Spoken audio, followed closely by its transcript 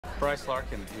Bryce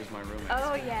Larkin. He was my roommate.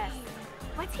 Oh, yes.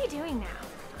 What's he doing now?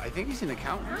 I think he's an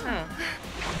accountant. Oh.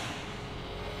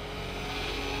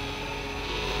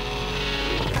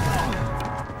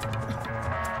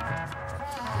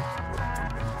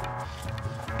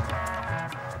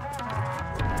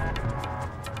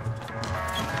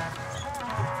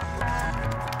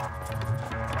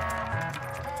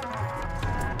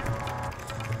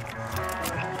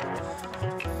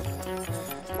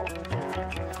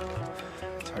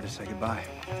 It's hard to say goodbye.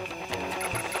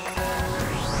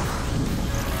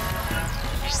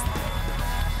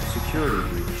 Security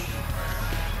breach.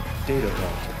 Data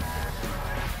vaulting.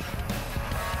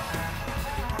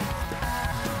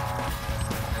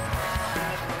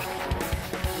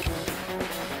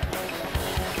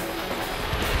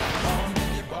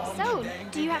 So,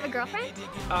 do you have a girlfriend?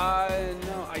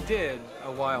 No, I did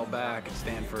a while back at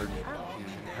Stanford.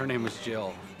 Her name was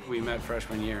Jill. We met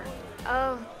freshman year.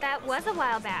 Oh, that was a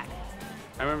while back.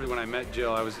 I remember when I met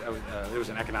Jill, there was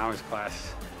an economics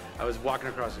class. I was walking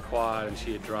across the quad and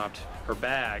she had dropped her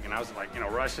bag and I was like,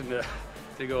 rushing to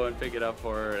go and pick it up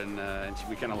for her and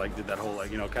we kind of like did that whole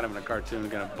kind of in a cartoon,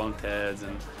 kind of bumped heads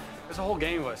and there's a whole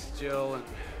game of us, Jill and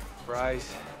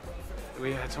Bryce.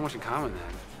 We had so much in common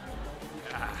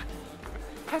then.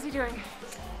 How's he doing?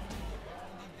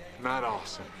 Not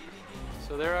awesome.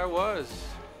 So there I was,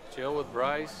 Jill with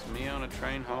Bryce, me on a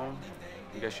train home.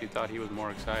 I guess she thought he was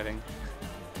more exciting.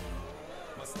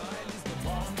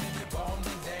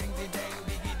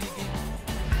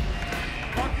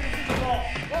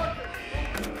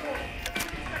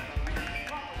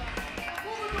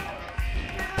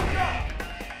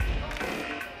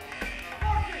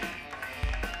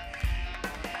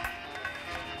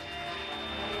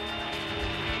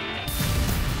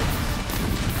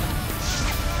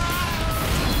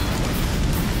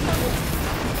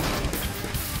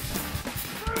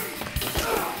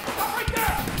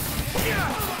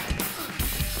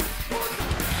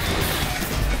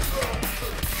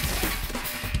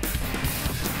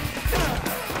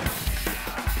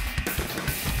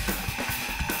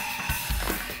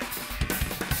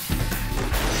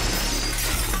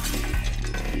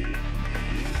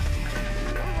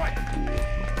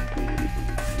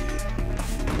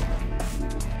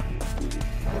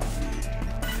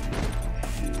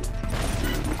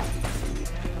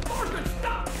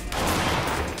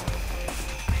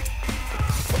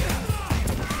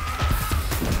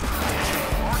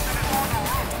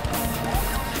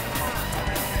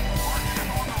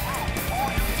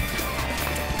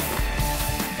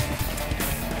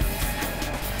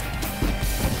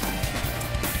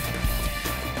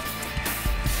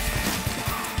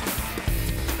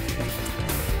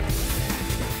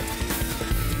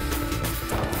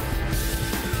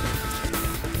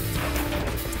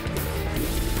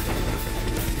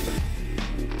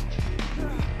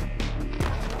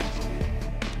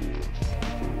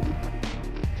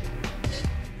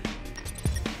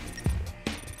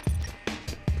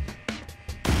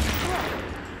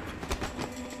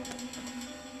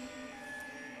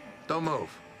 Don't move.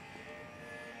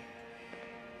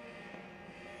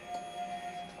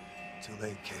 Too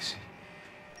late, Casey.